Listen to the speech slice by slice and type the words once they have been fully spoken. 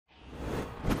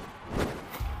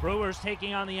Brewers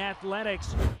taking on the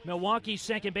Athletics. Milwaukee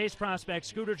second base prospect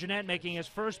Scooter Gennett making his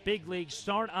first big league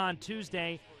start on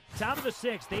Tuesday. Top of the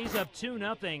sixth, A's up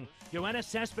 2-0. Yoenis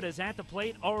Cespedes at the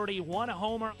plate, already one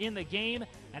homer in the game,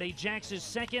 and he jacks his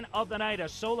second of the night, a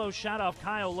solo shot off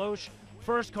Kyle Loesch.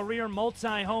 First career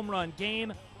multi-home run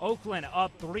game. Oakland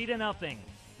up 3-0.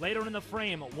 Later in the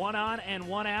frame, one on and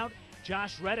one out.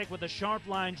 Josh Reddick with a sharp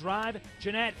line drive.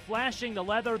 Gennett flashing the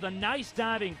leather, the nice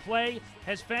diving play.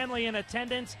 His family in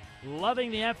attendance, loving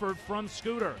the effort from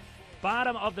Scooter.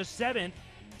 Bottom of the seventh,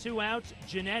 2 outs,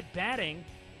 Gennett batting.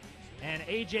 And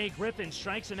A.J. Griffin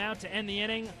strikes him out to end the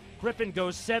inning. Griffin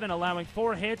goes 7, allowing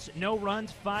 4 hits, no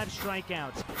runs, 5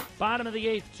 strikeouts. Bottom of the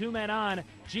eighth, 2 men on.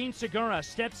 Gene Segura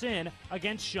steps in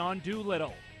against Sean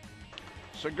Doolittle.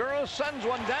 Segura sends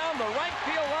one down the right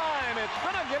field line. It's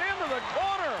going to get into the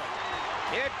corner.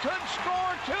 It could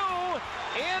score 2.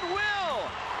 It will.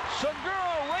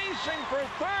 Segura racing for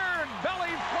third. Belly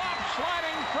flop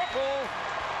sliding triple.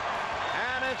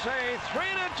 And it's a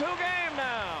 3-2 game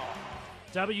now.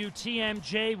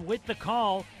 WTMJ with the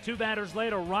call. 2 batters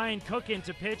later, Ryan Cook in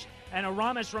to pitch, and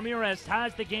Aramis Ramirez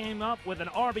ties the game up with an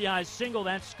RBI single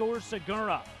that scores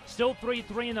Segura. Still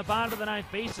 3-3 in the bottom of the ninth,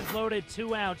 bases loaded,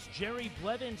 2 outs. Jerry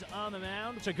Blevins on the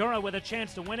mound. Segura with a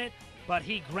chance to win it, but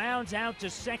he grounds out to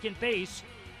second base,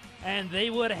 and they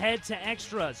would head to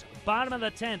extras. Bottom of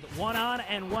the 10th, 1 on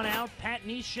and 1 out. Pat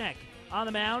Neshek on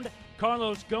the mound.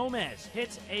 Carlos Gomez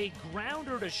hits a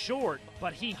grounder to short,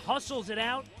 but he hustles it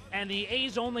out, and the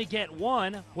A's only get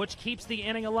 1, which keeps the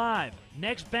inning alive.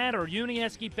 Next batter,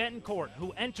 Yuniesky Betancourt,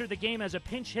 who entered the game as a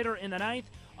pinch hitter in the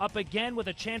ninth, up again with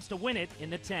a chance to win it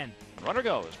in the 10th. Runner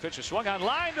goes. Pitch is swung on,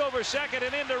 lined over second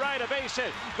and into right, a base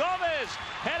hit. Gomez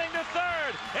heading to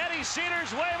third. Eddie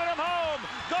Cedars waving him home.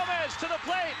 Gomez to the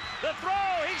plate. The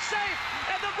throw. He's safe,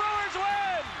 and the Brewers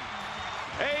win.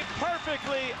 A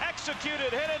perfectly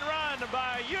executed hit and run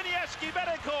by Yuniesky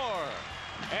Betancourt.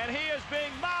 And he is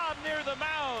being mobbed near the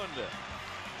mound.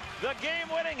 The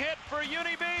game-winning hit for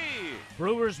Uni B.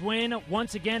 Brewers win.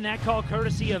 Once again, that call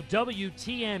courtesy of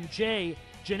WTMJ.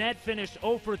 Gennett finished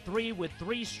 0 for 3 with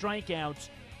 3 strikeouts.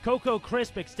 Coco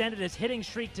Crisp extended his hitting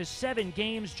streak to 7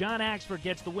 games. John Axford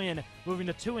gets the win, moving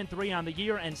to 2-3 on the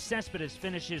year, and Cespedes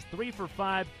finishes 3 for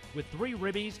 5 with 3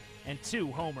 ribbies and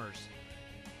 2 homers.